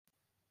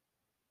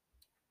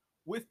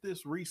with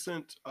this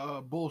recent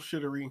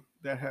bullshittery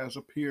that has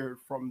appeared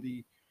from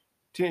the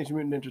Teenage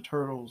Mutant Ninja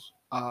Turtles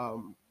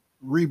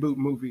reboot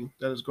movie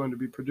that is going to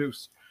be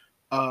produced,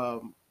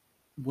 um,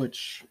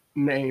 which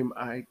name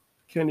I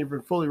can't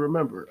even fully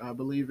remember. I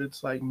believe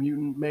it's like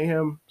Mutant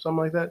Mayhem,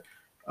 something like that.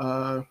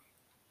 Uh,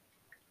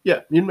 yeah,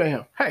 Mutant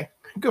Mayhem. Hey,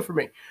 good for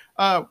me.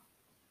 Uh,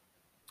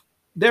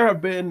 there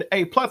have been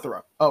a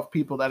plethora of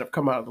people that have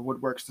come out of the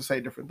woodworks to say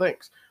different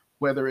things,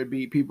 whether it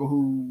be people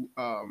who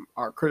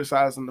are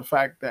criticizing the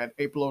fact that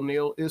April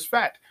O'Neil is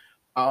fat,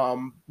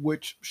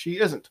 which she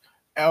isn't,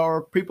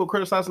 or people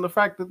criticizing the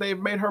fact that they've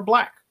made her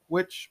black,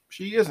 which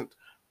she isn't.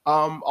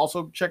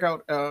 Also, check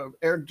out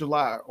Eric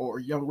July or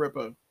Young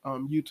Ripper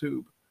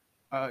YouTube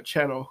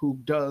channel, who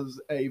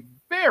does a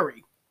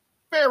very,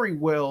 very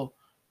well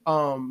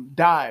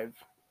dive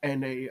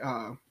and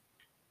a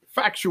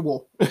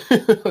factual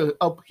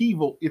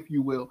upheaval, if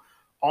you will,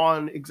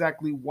 on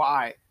exactly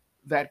why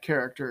that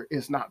character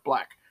is not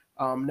black,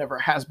 never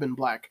has been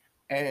black,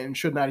 and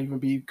should not even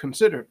be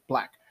considered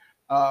black.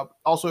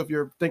 Also, if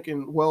you're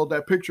thinking, well,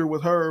 that picture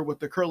with her with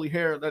the curly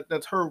hair,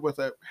 that's her with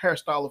a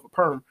hairstyle of a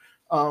perm,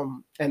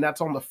 and that's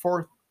on the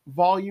fourth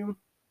volume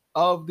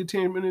of the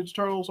Teenage Mutant Ninja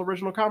Turtles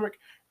original comic,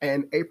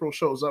 and April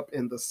shows up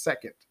in the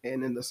second,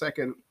 and in the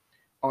second,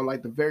 on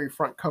like the very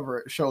front cover,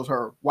 it shows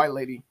her white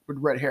lady with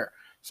red hair.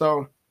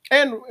 So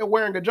and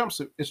wearing a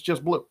jumpsuit. It's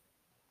just blue.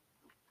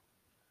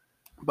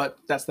 But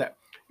that's that.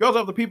 You also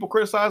have the people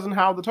criticizing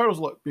how the turtles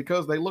look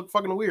because they look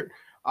fucking weird.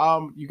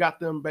 You got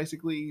them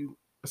basically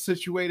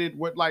situated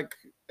with like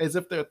as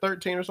if they're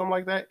 13 or something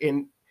like that.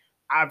 And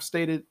I've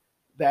stated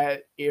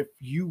that if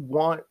you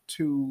want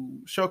to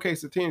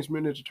showcase the Teenage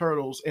Mutant Ninja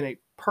Turtles in a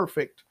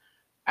perfect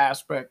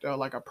aspect,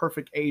 like a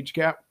perfect age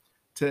gap,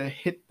 to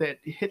hit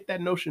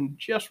that notion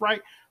just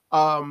right,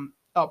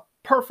 a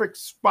perfect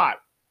spot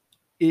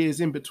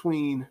is in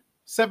between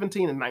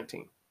 17 and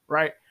 19,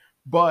 right?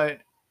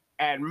 But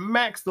at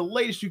max, the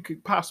latest you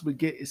could possibly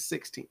get is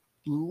 16.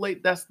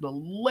 That's the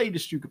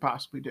latest you could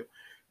possibly do.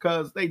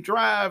 Because they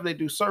drive, they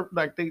do surf,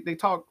 like they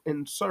talk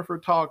in surfer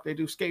talk, they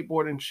do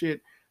skateboard and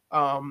shit.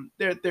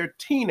 They're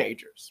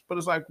teenagers, but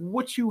it's like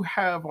what you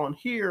have on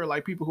here,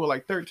 like people who are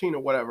like 13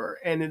 or whatever,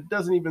 and it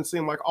doesn't even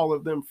seem like all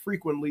of them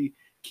frequently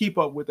keep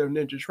up with their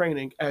ninja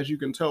training, as you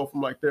can tell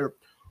from like their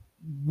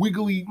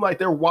wiggly, like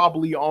their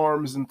wobbly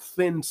arms and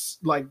thin,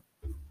 like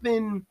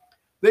thin.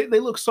 They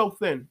look so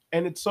thin,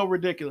 and it's so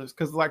ridiculous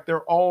because like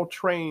they're all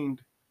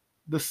trained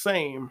the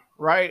same,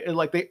 right? And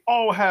like they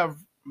all have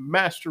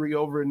mastery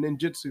over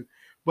ninjutsu,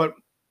 but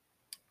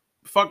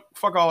fuck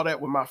all that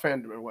with my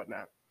fandom and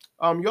whatnot.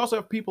 You also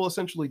have people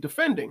essentially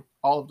defending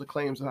all of the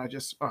claims that I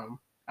just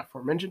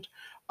aforementioned,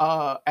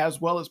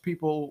 as well as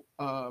people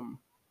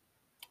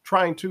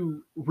trying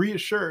to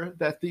reassure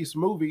that this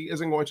movie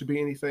isn't going to be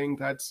anything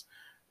that's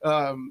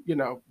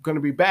going to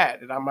be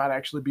bad, and I might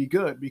actually be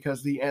good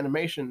because the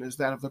animation is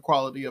that of the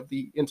quality of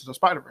the Into the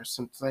Spider-Verse,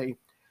 since they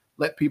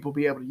let people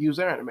be able to use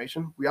their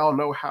animation. We all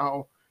know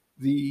how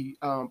the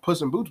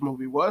Puss in Boots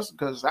movie was,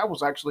 because that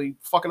was actually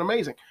fucking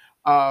amazing.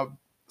 Saw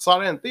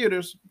that in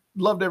theaters,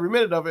 loved every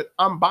minute of it.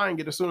 I'm buying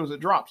it as soon as it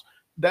drops.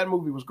 That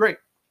movie was great.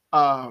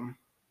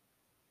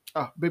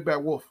 Big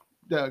Bad Wolf,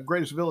 the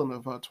greatest villain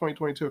of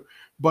 2022.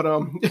 But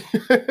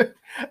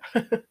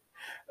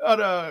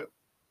but,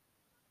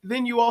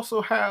 then you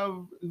also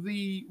have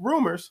the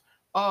rumors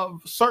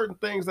of certain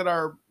things that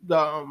are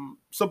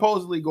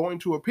supposedly going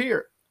to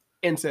appear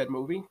in said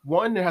movie.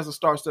 One, it has a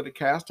star-studded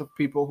cast of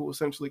people who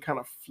essentially kind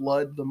of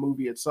flood the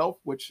movie itself,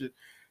 which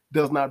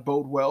does not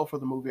bode well for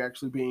the movie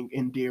actually being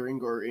endearing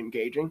or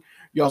engaging.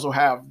 You also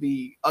have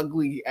the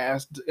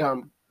ugly-ass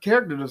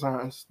character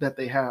designs that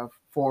they have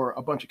for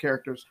a bunch of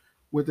characters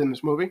within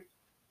this movie.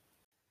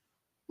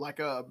 Like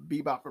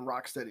Bebop and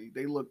Rocksteady,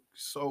 they look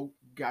so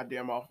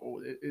goddamn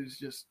awful. It is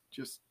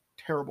just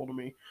terrible to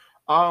me.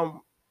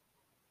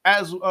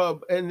 As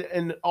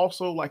and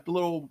also like the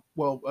little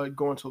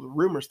going to the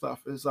rumor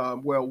stuff is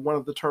one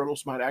of the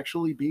turtles might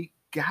actually be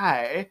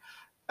Guy,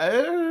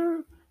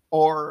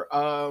 or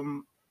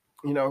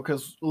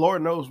because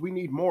Lord knows we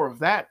need more of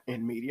that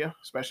in media,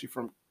 especially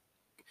from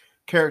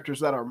characters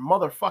that are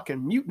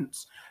motherfucking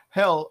mutants.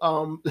 Hell,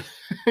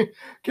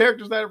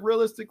 characters that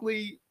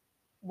realistically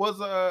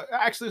was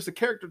actually it's a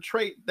character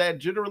trait that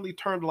generally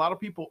turned a lot of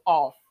people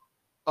off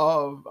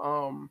of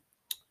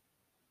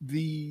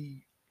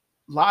the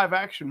live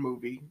action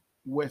movie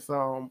with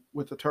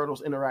the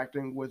turtles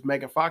interacting with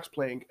Megan Fox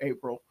playing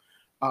April,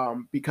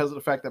 because of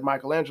the fact that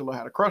Michelangelo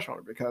had a crush on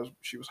her because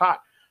she was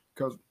hot,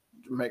 because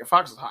Megan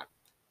Fox is hot.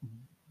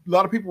 A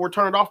lot of people were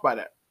turned off by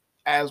that,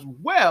 as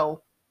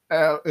well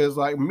as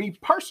like me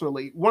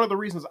personally. One of the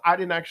reasons I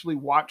didn't actually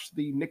watch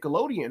the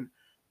Nickelodeon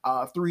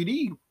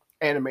 3D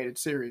animated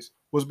series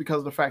was because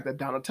of the fact that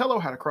Donatello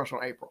had a crush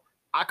on April.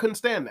 I couldn't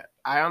stand that.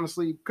 I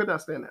honestly could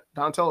not stand that.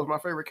 Donatello is my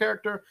favorite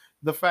character.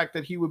 The fact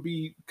that he would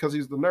be, because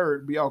he's the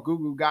nerd, be all goo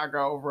goo gaga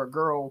over a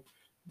girl,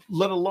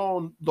 let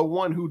alone the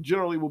one who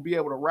generally will be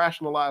able to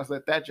rationalize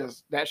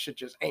that shit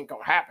just ain't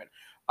gonna happen.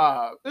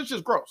 It's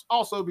just gross.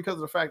 Also because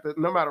of the fact that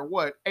no matter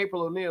what,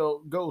 April O'Neil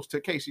goes to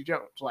Casey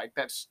Jones. Like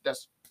that's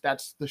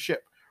the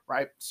ship,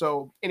 right?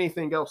 So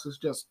anything else is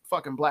just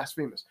fucking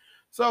blasphemous.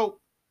 So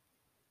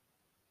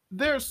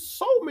there's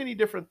so many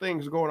different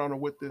things going on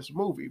with this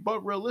movie,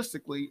 but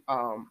realistically,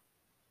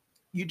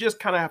 you just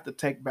kind of have to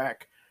take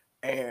back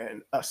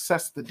and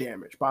assess the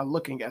damage by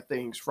looking at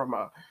things from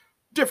a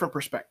different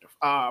perspective,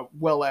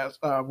 well as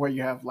where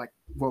you have like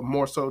well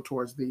more so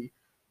towards the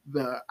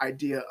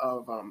idea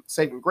of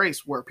saving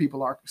grace, where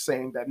people are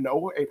saying that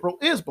no, April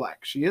is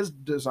black. She is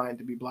designed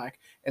to be black,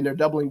 and they're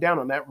doubling down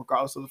on that,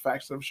 regardless of the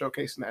fact of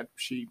showcasing that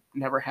she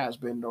never has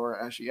been, nor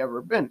has she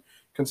ever been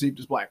conceived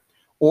as black.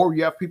 Or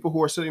you have people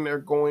who are sitting there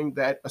going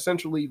that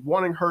essentially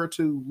wanting her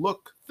to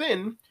look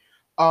thin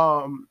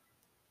um,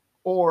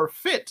 or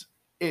fit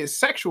is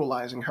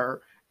sexualizing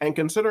her. And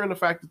considering the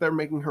fact that they're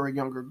making her a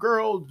younger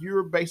girl,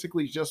 you're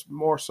basically just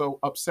more so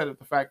upset at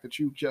the fact that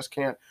you just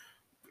can't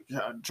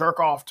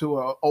jerk off to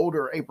an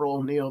older April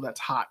O'Neil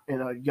that's hot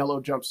in a yellow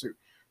jumpsuit.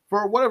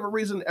 For whatever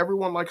reason,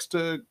 everyone likes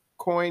to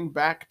coin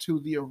back to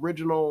the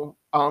original,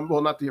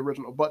 well, not the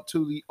original, but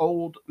to the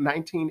old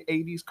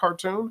 1980s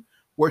cartoon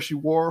where she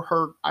wore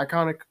her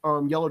iconic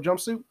yellow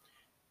jumpsuit.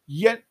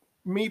 Yet,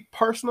 me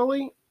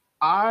personally,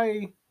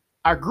 I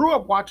I grew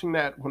up watching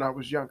that when I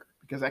was younger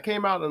because that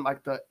came out in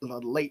like the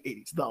late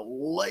 80s, the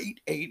late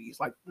 80s,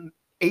 like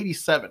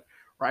 87,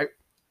 right?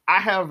 I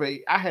had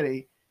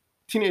a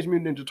Teenage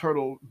Mutant Ninja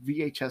Turtle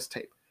VHS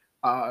tape.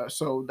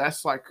 So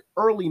that's like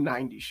early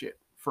 90s shit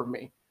for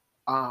me.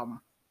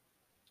 Um,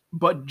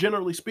 but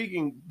generally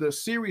speaking, the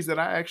series that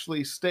I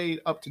actually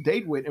stayed up to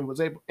date with and was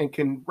able and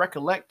can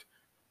recollect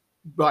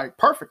like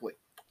perfectly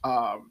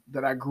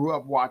that I grew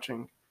up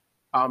watching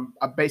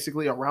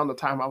basically around the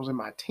time I was in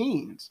my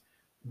teens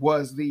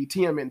was the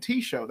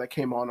TMNT show that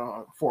came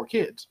on for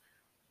kids,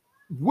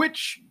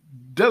 which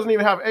doesn't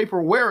even have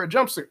April wear a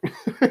jumpsuit.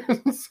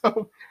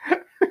 So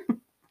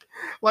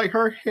like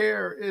her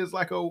hair is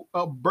like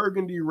a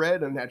burgundy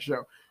red in that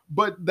show.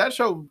 But that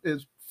show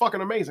is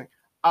fucking amazing.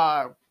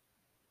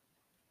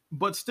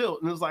 But still,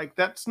 and it's like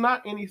that's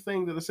not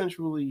anything that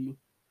essentially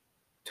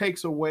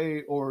takes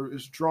away or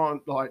is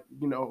drawn like,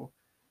 you know,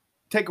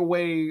 take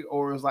away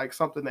or is like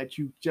something that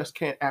you just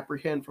can't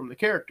apprehend from the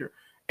character.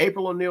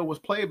 April O'Neil was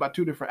played by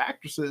two different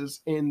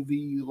actresses in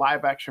the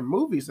live action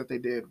movies that they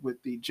did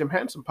with the Jim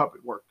Henson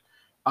puppet work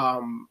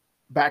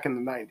back in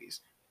the 90s.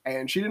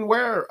 And she didn't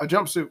wear a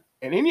jumpsuit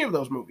in any of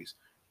those movies.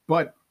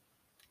 But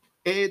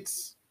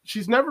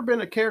she's never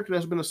been a character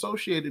that's been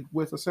associated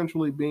with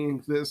essentially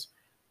being this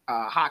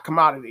hot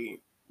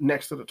commodity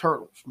next to the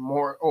Turtles,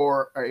 more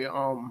or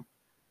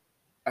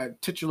a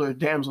titular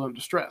damsel in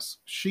distress.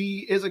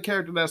 She is a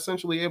character that's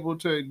essentially able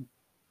to.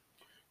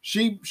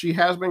 She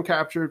has been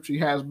captured. She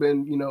has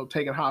been, you know,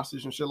 taken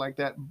hostage and shit like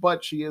that.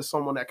 But she is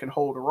someone that can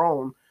hold her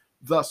own.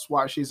 Thus,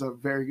 why she's a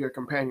very good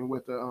companion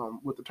with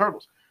the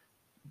turtles.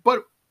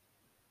 But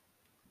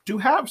to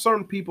have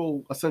certain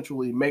people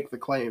essentially make the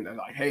claim that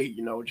like, hey,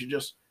 you know, you're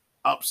just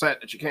upset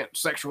that you can't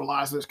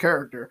sexualize this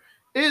character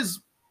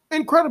is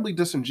incredibly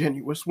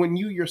disingenuous when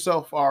you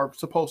yourself are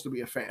supposed to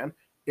be a fan,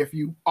 if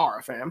you are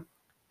a fan,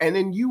 and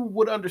then you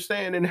would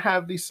understand and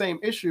have the same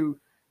issue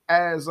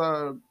as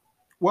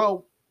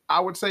well, I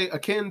would say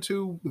akin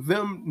to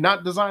them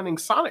not designing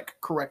Sonic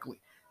correctly.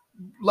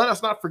 Let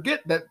us not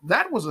forget that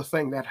that was a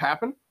thing that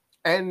happened,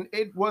 and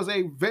it was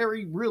a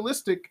very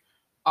realistic,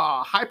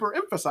 hyper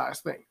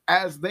emphasized thing,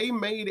 as they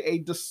made a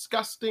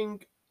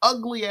disgusting,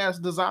 ugly ass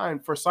design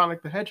for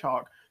Sonic the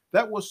Hedgehog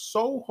that was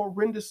so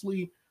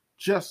horrendously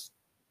just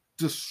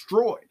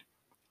destroyed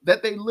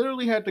that they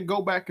literally had to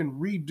go back and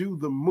redo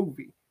the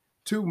movie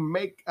to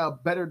make a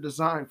better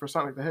design for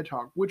Sonic the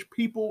Hedgehog, which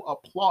people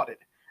applauded.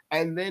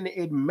 And then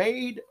it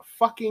made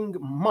fucking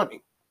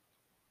money.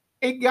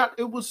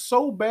 It was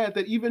so bad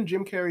that even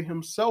Jim Carrey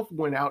himself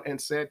went out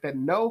and said that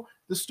no,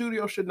 the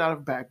studio should not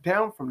have backed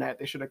down from that.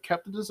 They should have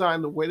kept the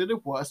design the way that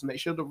it was, and they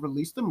should have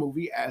released the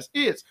movie as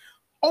is.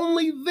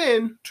 Only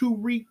then to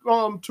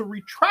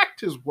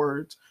retract his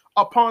words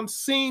upon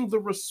seeing the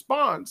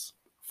response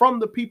from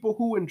the people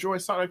who enjoy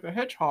Sonic the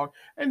Hedgehog,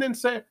 and then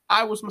say,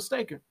 I was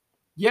mistaken.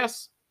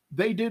 Yes,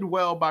 they did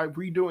well by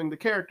redoing the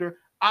character.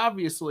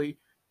 Obviously,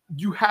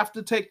 you have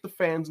to take the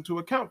fans into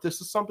account.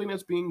 This is something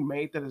that's being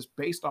made that is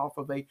based off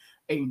of a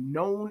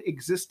known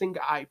existing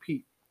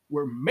IP.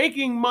 We're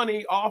making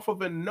money off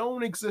of a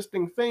known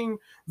existing thing.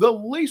 The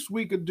least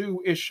we could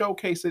do is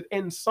showcase it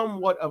in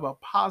somewhat of a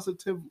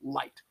positive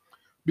light.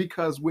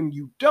 Because when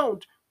you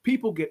don't,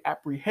 people get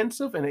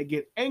apprehensive and they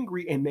get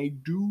angry and they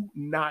do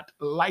not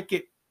like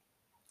it.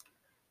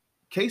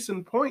 Case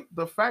in point,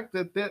 the fact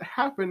that that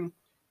happened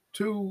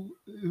to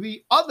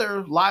the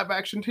other live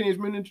action Teenage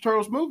Mutant Ninja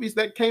Turtles movies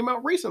that came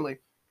out recently.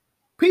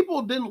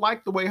 People didn't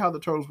like the way how the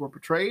Turtles were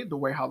portrayed, the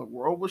way how the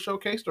world was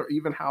showcased, or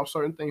even how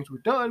certain things were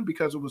done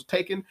because it was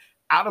taken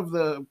out of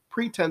the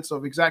pretense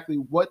of exactly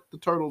what the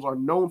Turtles are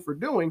known for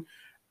doing.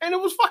 And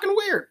it was fucking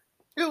weird.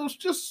 It was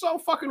just so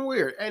fucking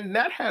weird. And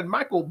that had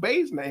Michael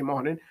Bay's name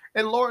on it.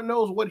 And Lord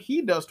knows what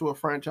he does to a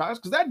franchise,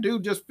 because that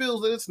dude just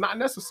feels that it's not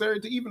necessary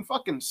to even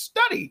fucking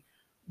study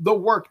the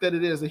work that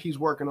it is that he's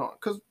working on.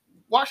 Because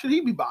why should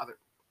he be bothered?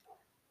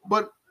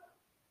 But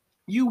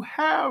you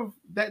have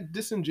that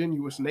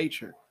disingenuous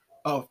nature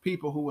of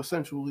people who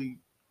essentially,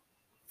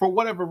 for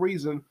whatever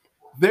reason,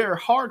 they're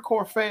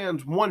hardcore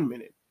fans 1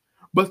 minute,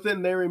 but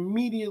then they're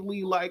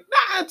immediately like,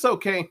 nah, it's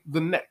okay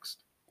the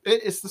next.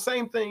 It's the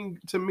same thing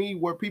to me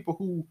where people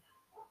who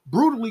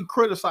brutally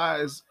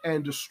criticize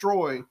and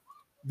destroy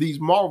these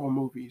Marvel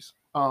movies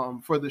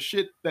for the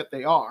shit that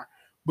they are,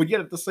 but yet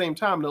at the same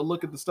time they'll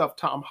look at the stuff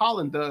Tom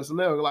Holland does and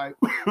they're like,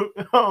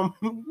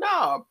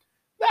 no,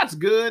 that's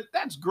good,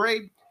 that's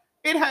great.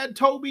 It had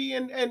Toby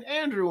and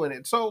Andrew in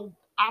it, so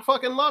I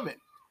fucking love it.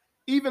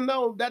 Even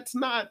though that's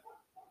not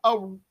a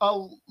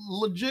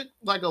legit,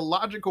 like a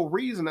logical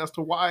reason as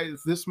to why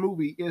this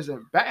movie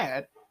isn't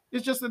bad.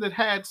 It's just that it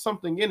had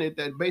something in it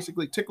that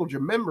basically tickled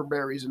your member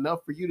berries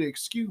enough for you to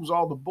excuse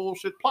all the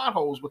bullshit plot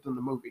holes within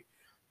the movie.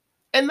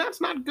 And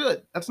that's not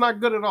good. That's not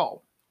good at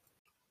all.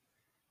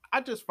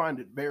 I just find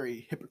it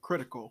very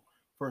hypocritical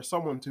for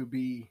someone to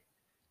be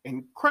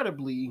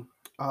incredibly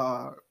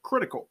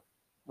critical,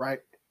 right,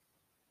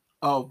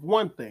 of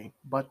one thing,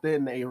 but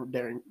then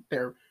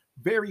they're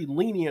very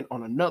lenient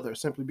on another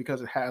simply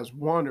because it has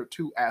one or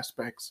two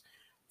aspects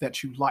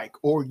that you like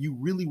or you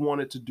really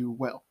want it to do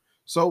well.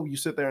 So you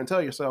sit there and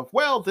tell yourself,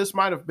 well, this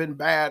might have been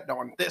bad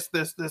on this,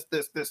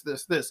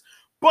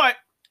 but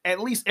at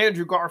least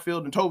Andrew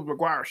Garfield and Tobey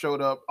Maguire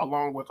showed up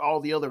along with all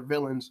the other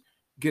villains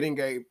getting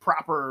a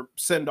proper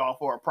send off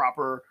or a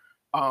proper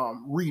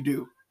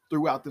redo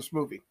throughout this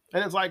movie.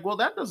 And it's like, well,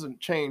 that doesn't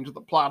change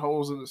the plot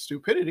holes and the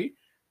stupidity.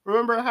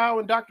 Remember how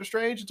in Doctor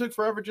Strange it took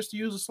forever just to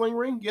use a sling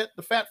ring, yet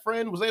the fat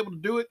friend was able to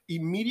do it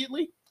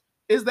immediately?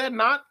 Is that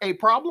not a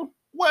problem?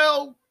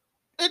 Well,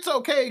 it's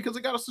okay because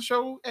it got us to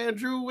show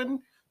Andrew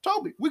and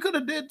Toby. We could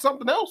have did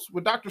something else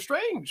with Doctor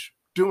Strange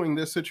doing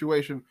this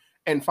situation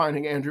and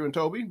finding Andrew and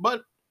Toby,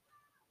 but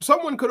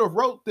someone could have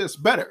wrote this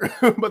better,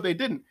 but they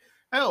didn't.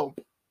 Hell,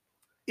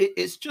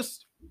 it's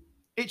just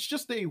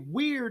a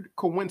weird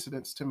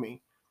coincidence to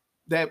me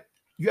that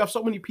you have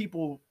so many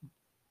people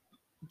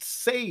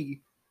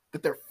say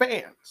that they're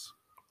fans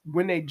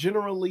when they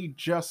generally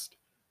just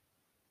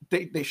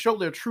they show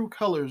their true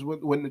colors.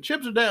 When the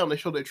chips are down, they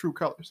show their true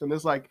colors. And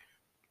it's like,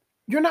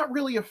 you're not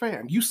really a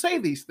fan. You say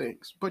these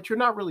things, but you're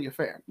not really a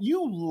fan.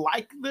 You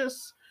like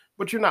this,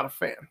 but you're not a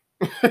fan.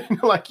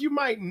 Like, you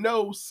might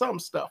know some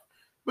stuff,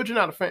 but you're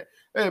not a fan.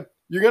 And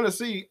you're going to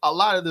see a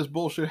lot of this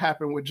bullshit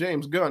happen with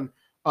James Gunn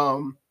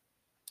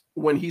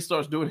when he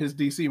starts doing his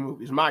DC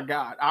movies. My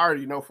God, I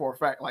already know for a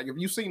fact. Like, if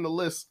you've seen the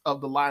list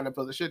of the lineup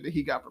of the shit that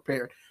he got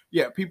prepared,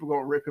 yeah, people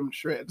gonna rip him to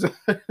shreds.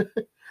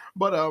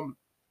 But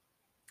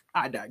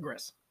I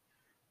digress.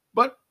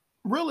 But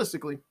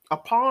realistically,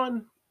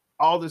 upon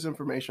all this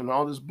information,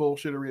 all this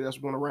bullshittery that's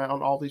going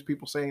around, all these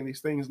people saying these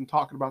things and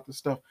talking about this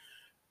stuff,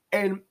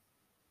 and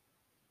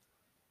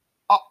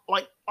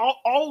like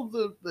all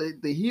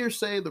the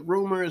hearsay, the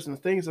rumors, and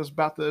the things that's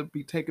about to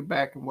be taken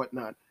back and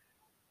whatnot,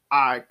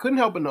 I couldn't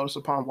help but notice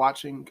upon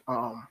watching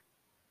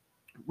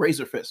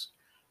Razorfist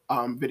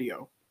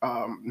video.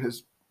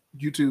 His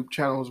YouTube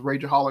channel is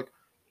Rageaholic.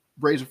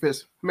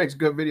 Razorfist makes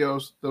good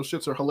videos. Those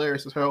shits are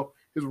hilarious as hell.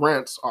 His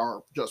rants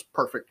are just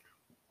perfect.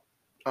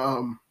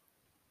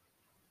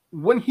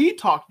 When he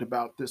talked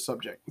about this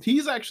subject,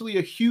 he's actually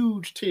a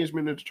huge Teenage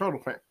Mutant Ninja Turtle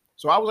fan.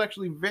 So I was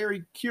actually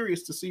very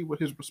curious to see what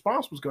his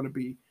response was going to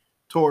be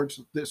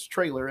towards this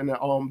trailer and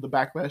the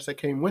backlash that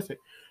came with it.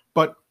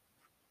 But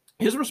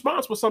his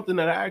response was something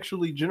that I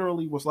actually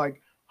generally was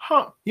like,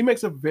 he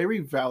makes a very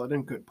valid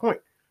and good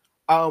point.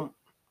 And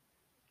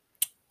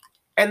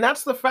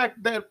that's the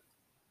fact that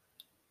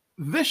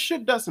this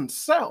shit doesn't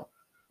sell,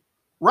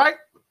 right?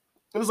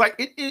 It was like,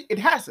 it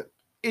hasn't.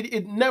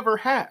 It never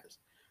has.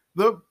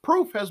 The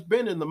proof has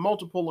been in the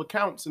multiple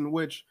accounts in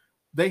which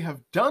they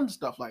have done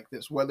stuff like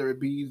this, whether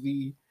it be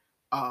the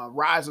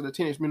Rise of the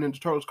Teenage Mutant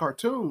Ninja Turtles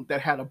cartoon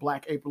that had a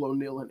black April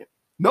O'Neil in it.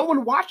 No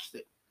one watched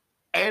it.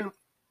 And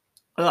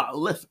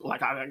list,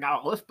 like I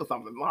got a list of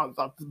something,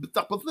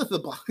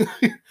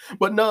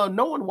 but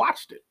no one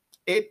watched it.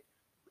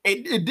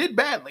 It did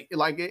badly.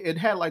 Like it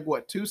had like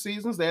what, 2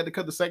 seasons. They had to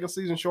cut the second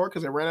season short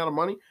because they ran out of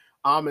money.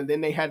 And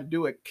then they had to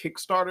do a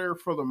Kickstarter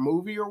for the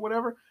movie or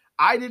whatever.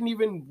 I didn't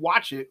even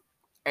watch it,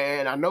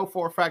 and I know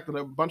for a fact that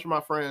a bunch of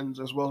my friends,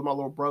 as well as my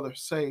little brother,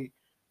 say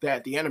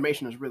that the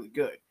animation is really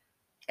good.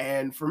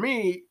 And for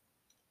me,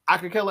 I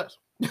could care less.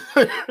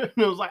 It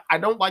was like, I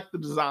don't like the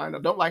design. I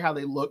don't like how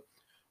they look.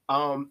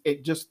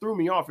 It just threw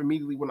me off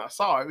immediately when I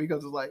saw it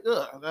because it's like,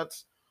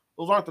 those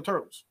aren't the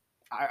turtles.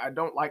 I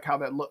don't like how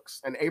that looks.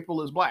 And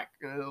April is black,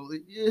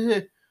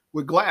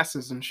 with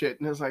glasses and shit.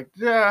 And it's like,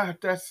 yeah,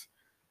 that's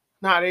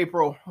not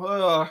April.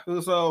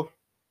 So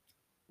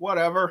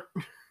whatever.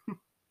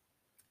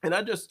 And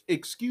I just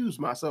excused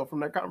myself from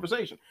that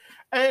conversation.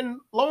 And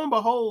lo and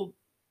behold,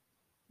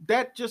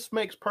 that just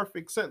makes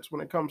perfect sense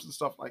when it comes to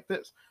stuff like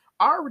this.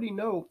 I already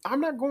know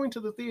I'm not going to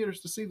the theaters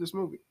to see this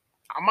movie.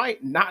 I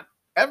might not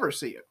ever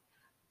see it.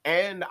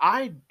 And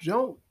I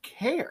don't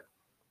care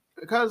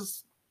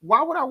because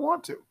why would I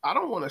want to? I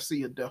don't want to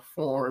see a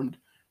deformed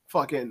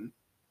fucking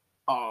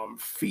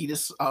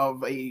fetus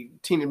of a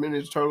Teenage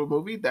Mutant Ninja Turtle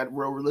movie that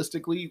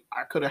realistically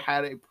I could have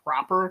had a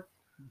proper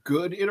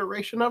good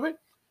iteration of it.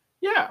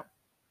 Yeah,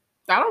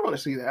 I don't want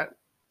to see that.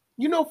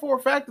 You know for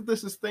a fact that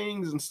this is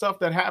things and stuff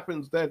that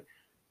happens that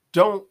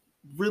don't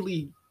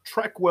really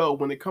trek well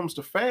when it comes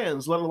to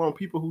fans, let alone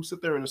people who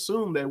sit there and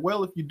assume that,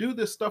 well, if you do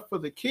this stuff for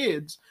the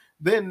kids,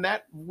 then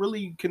that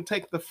really can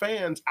take the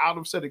fans out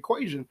of said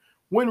equation.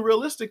 When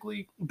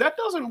realistically, that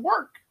doesn't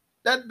work.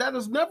 That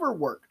has never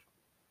worked.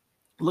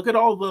 Look at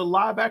all the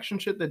live action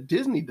shit that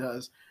Disney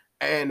does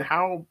and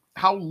how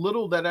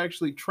little that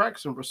actually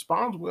tracks and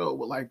responds well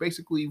with like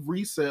basically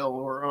resale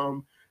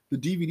or the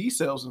DVD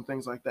sales and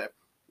things like that.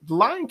 The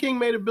Lion King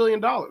made $1 billion.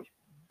 By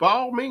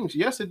all means,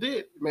 yes, it did.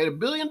 It made $1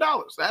 billion.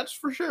 That's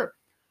for sure.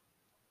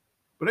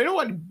 But ain't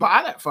nobody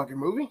buy that fucking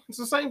movie. It's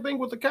the same thing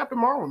with the Captain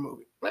Marvel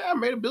movie. Yeah, it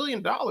made $1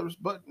 billion,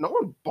 but no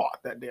one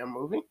bought that damn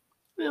movie.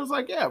 And it was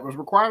like, yeah, it was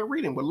required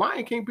reading. With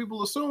Lion King,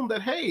 people assumed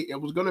that, hey, it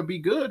was going to be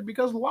good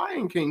because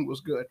Lion King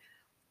was good.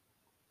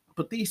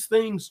 But these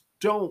things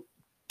don't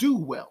do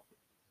well,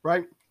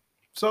 right?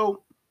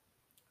 So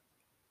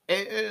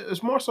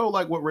it's more so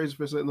like what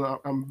Razorfist said, and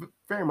I'm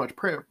very much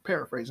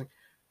paraphrasing.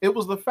 It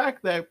was the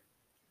fact that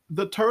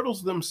the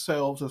Turtles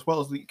themselves, as well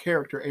as the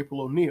character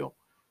April O'Neil,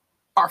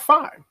 are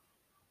fine.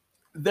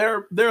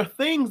 There are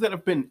things that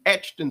have been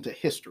etched into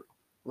history,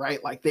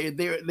 right? Like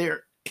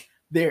they're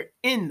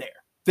in there.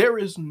 There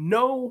is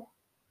no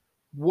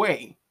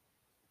way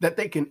that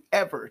they can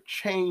ever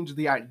change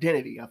the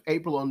identity of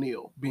April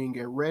O'Neil being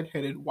a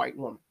redheaded white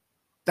woman.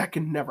 That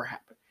can never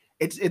happen.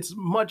 It's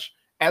much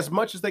as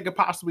they could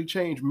possibly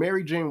change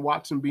Mary Jane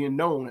Watson being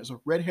known as a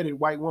redheaded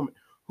white woman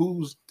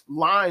whose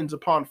lines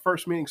upon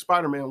first meeting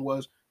Spider-Man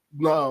was,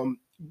 um,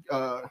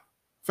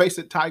 "Face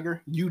it,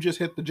 Tiger, you just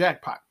hit the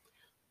jackpot."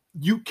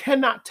 You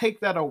cannot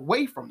take that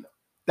away from them.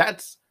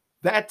 That's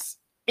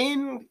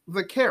in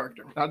the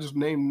character. I just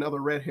named another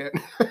redhead,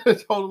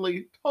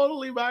 totally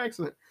by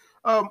accident.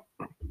 Um,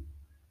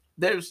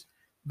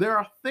 there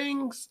are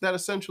things that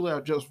essentially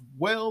are just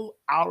well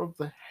out of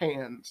the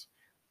hands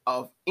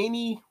of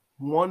any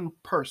one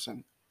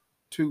person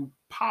to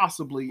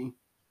possibly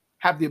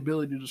have the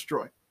ability to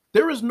destroy.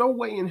 There is no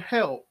way in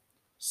hell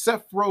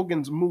Seth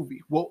Rogen's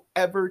movie will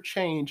ever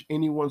change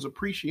anyone's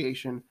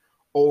appreciation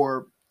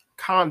or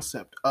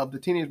concept of the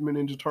Teenage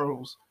Mutant Ninja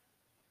Turtles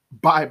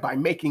by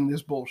making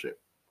this bullshit.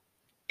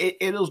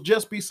 It'll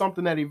just be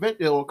something that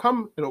it'll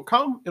come,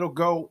 it'll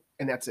go,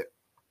 and that's it.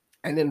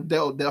 And then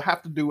they'll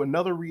have to do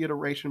another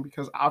reiteration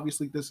because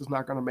obviously this is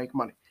not going to make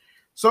money.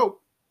 So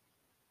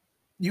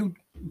you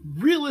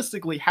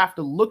realistically have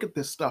to look at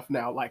this stuff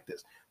now like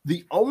this.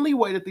 The only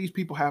way that these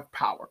people have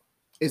power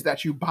is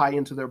that you buy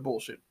into their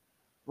bullshit,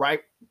 right?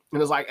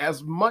 And it's like,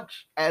 as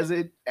much as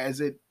it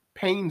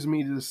pains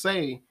me to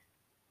say,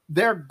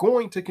 they're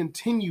going to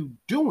continue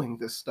doing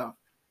this stuff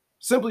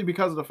simply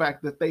because of the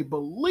fact that they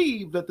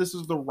believe that this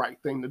is the right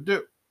thing to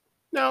do.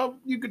 Now,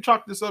 you could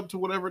chalk this up to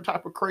whatever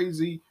type of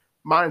crazy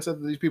mindset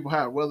that these people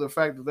have, whether the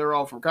fact that they're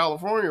all from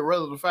California, or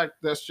whether the fact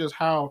that's just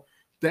how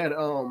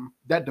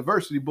that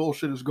diversity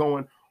bullshit is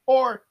going,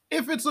 or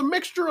if it's a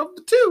mixture of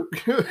the two.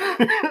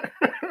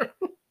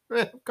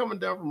 Coming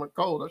down from a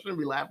cold, I shouldn't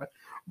be laughing,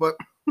 but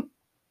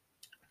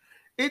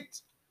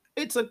it's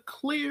a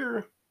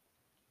clear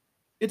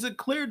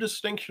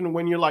distinction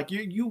when you're like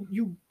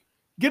you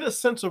get a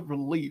sense of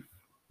relief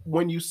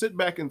when you sit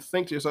back and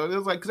think to yourself.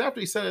 It's like, because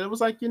after he said it, it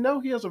was like,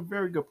 he has a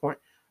very good point.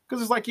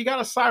 Because it's like you got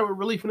to sigh with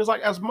relief, and it's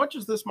like, as much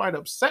as this might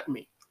upset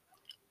me,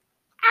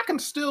 I can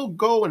still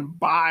go and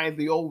buy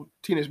the old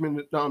Teenage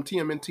Mutant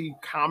TMNT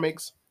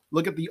comics,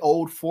 look at the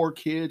old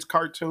 4Kids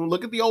cartoon,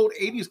 look at the old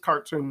 80s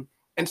cartoon,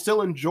 and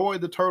still enjoy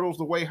the Turtles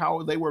the way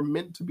how they were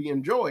meant to be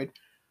enjoyed.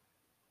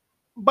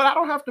 But I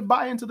don't have to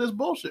buy into this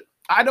bullshit.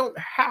 I don't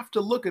have to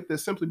look at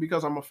this simply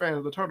because I'm a fan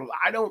of the Turtles.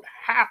 I don't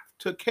have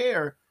to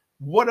care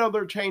what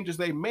other changes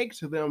they make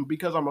to them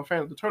because I'm a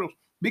fan of the Turtles.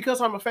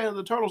 Because I'm a fan of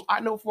the Turtles, I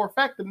know for a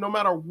fact that no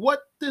matter what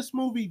this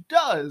movie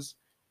does,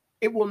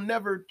 it will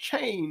never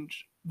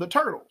change the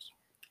Turtles.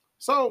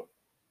 So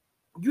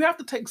you have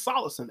to take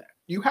solace in that.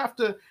 You have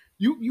to,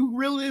 you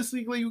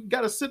realistically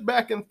got to sit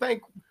back and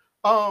thank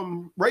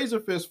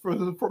Razorfist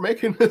for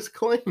making this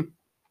claim.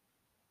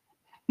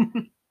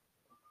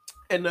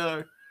 And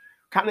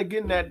kind of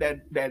getting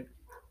that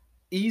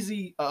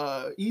easy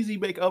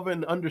bake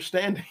oven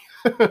understanding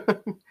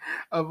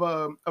of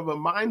a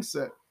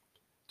mindset,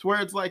 to where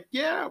it's like,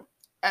 yeah,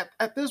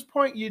 at this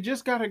point you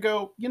just gotta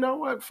go, you know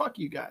what, fuck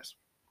you guys.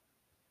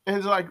 And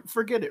it's like,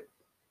 forget it.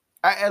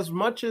 As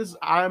much as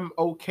I'm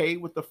okay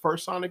with the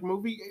first Sonic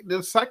movie,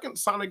 the second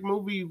Sonic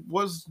movie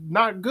was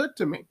not good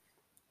to me.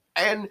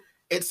 And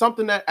it's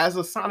something that, as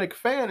a Sonic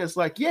fan, it's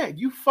like, yeah,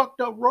 you fucked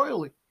up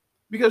royally.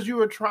 Because you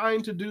were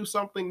trying to do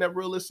something that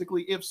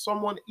realistically, if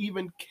someone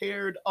even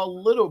cared a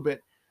little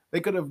bit, they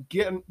could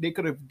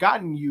have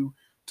gotten you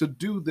to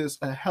do this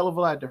a hell of a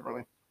lot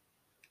differently.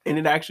 And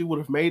it actually would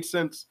have made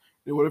sense.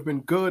 It would have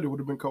been good, it would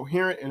have been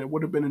coherent, and it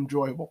would have been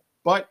enjoyable.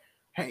 But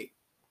hey,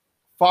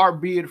 far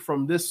be it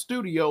from this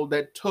studio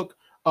that took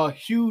a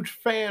huge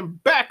fan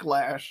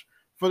backlash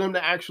for them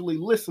to actually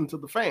listen to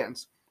the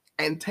fans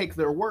and take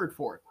their word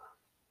for it.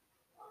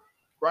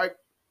 Right?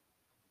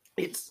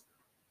 It's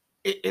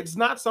it's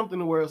not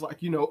something where it's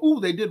like, ooh,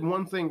 they did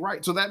one thing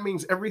right, so that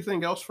means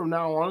everything else from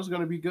now on is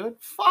going to be good.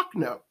 Fuck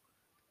no.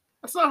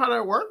 That's not how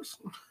that works.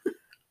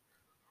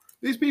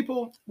 These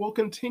people will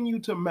continue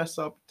to mess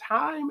up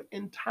time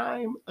and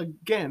time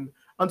again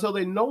until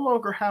they no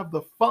longer have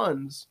the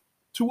funds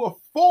to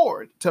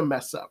afford to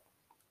mess up.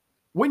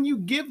 When you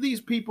give these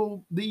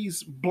people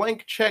these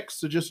blank checks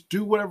to just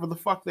do whatever the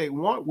fuck they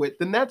want with,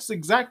 then that's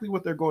exactly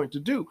what they're going to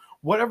do.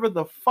 Whatever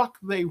the fuck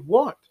they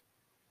want.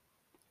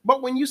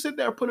 But when you sit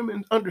there and put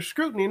them under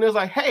scrutiny and it's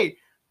like, hey,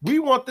 we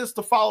want this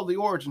to follow the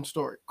origin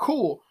story.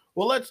 Cool.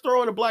 Well, let's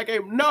throw in a black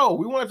ape. No,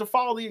 we want it to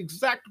follow the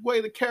exact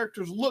way the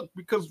characters look,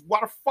 because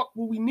why the fuck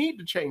will we need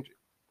to change it?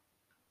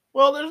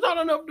 Well, there's not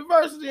enough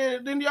diversity in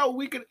it. Then,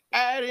 we could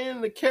add in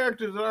the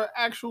characters that are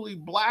actually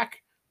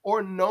black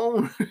or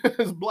known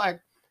as black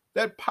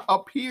that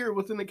appear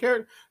within the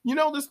character.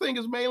 This thing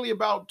is mainly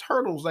about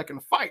turtles that can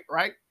fight,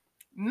 right?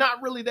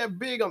 Not really that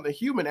big on the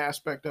human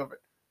aspect of it.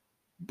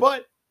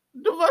 But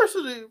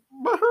diversity,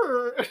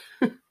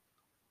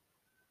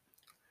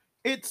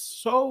 it's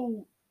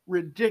so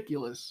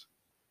ridiculous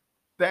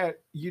that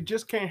you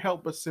just can't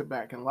help but sit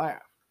back and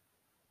laugh.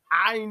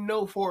 I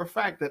know for a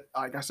fact that,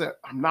 like I said,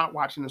 I'm not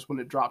watching this when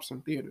it drops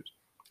in theaters.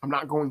 I'm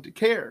not going to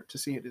care to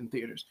see it in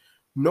theaters,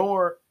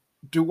 nor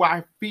do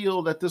I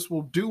feel that this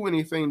will do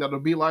anything that'll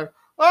be like,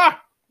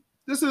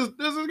 this is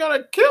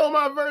gonna kill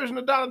my version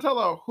of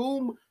Donatello,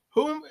 whom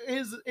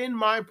is in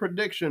my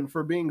prediction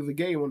for being the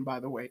gay one, by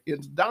the way.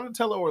 It's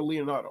Donatello or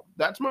Leonardo.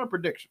 That's my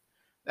prediction.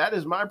 That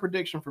is my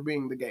prediction for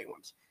being the gay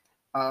ones.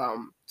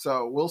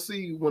 So we'll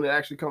see when it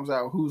actually comes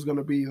out who's going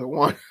to be the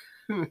one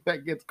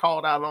that gets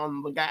called out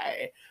on the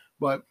guy.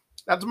 But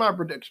that's my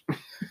prediction.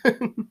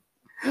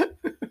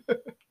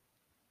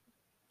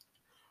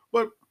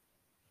 But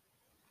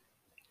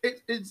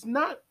it's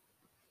not,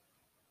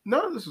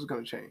 none of this is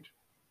going to change,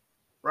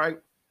 right?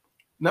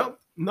 No,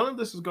 none of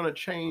this is going to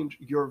change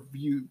your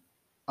view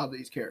of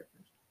these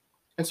characters.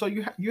 And so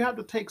you have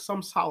to take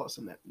some solace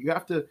in that. You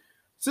have to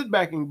sit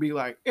back and be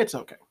like, it's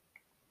okay.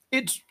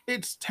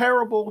 It's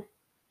terrible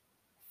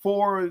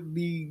for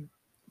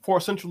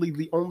essentially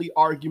the only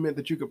argument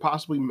that you could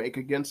possibly make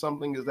against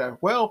something is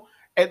that, well,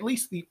 at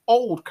least the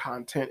old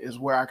content is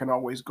where I can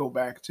always go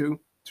back to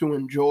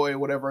enjoy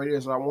whatever it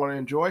is I want to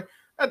enjoy.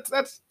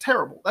 That's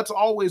terrible. That's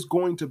always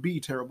going to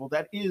be terrible.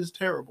 That is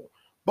terrible.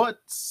 But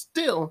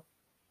still,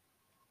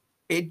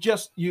 it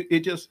just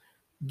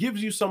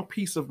gives you some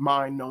peace of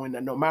mind knowing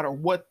that no matter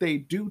what they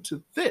do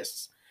to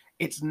this,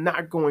 it's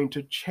not going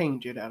to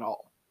change it at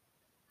all.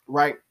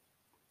 Right?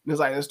 And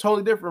it's like, it's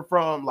totally different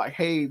from like,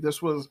 hey,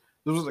 this was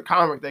a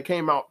comic that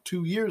came out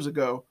 2 years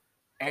ago,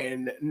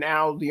 and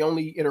now the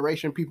only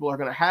iteration people are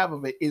going to have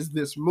of it is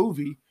this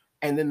movie,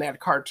 and then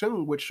that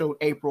cartoon which showed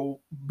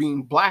April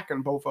being black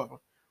in both of them,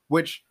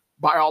 which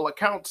by all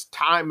accounts,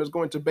 time is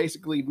going to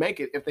basically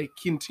make it, if they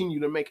continue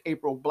to make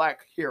April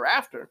black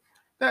hereafter,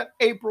 that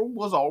April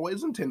was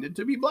always intended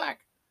to be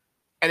black.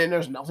 And then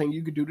there's nothing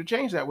you could do to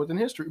change that within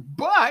history.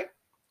 But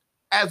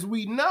as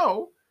we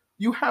know,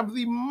 you have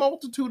the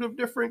multitude of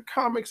different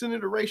comics and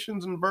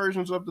iterations and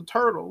versions of the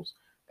Turtles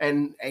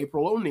and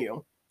April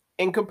O'Neil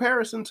in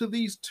comparison to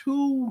these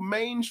two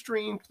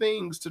mainstream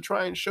things to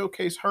try and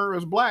showcase her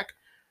as black.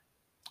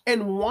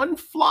 And one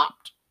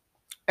flopped,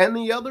 and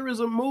the other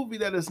is a movie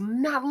that is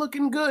not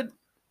looking good.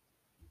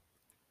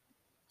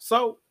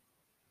 So,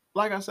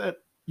 like I said,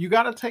 you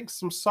got to take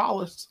some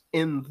solace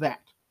in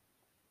that.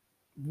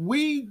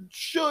 We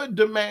should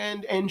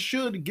demand and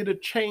should get a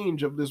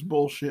change of this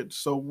bullshit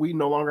so we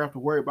no longer have to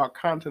worry about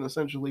content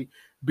essentially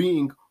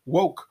being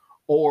woke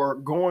or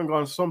going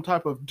on some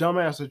type of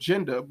dumbass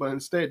agenda, but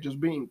instead just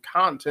being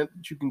content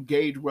that you can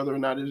gauge whether or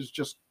not it is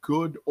just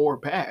good or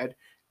bad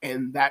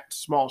in that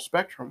small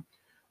spectrum.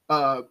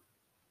 But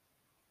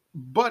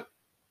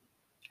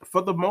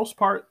for the most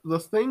part, the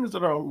things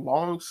that are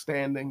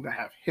long-standing, that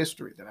have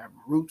history, that have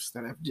roots,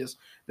 that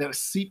are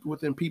seeped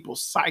within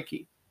people's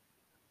psyche,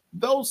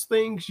 those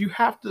things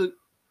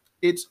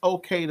it's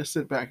okay to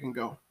sit back and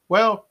go,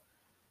 well,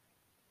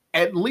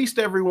 at least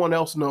everyone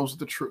else knows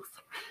the truth.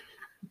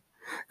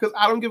 Because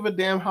I don't give a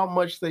damn how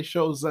much they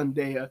show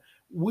Zendaya.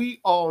 We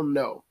all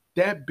know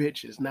that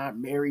bitch is not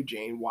Mary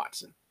Jane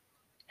Watson.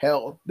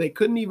 Hell, they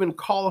couldn't even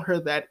call her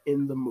that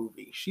in the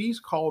movie. She's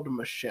called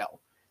Michelle.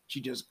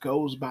 She just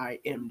goes by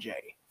MJ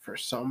for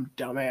some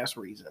dumbass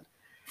reason.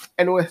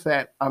 And with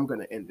that, I'm going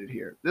to end it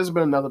here. This has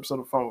been another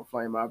episode of Fun with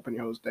Flame. I've been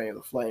your host, Danny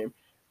the Flame.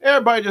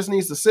 Everybody just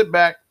needs to sit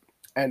back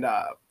and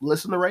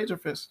listen to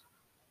Razorfist.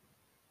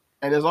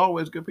 And as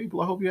always, good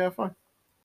people, I hope you have fun.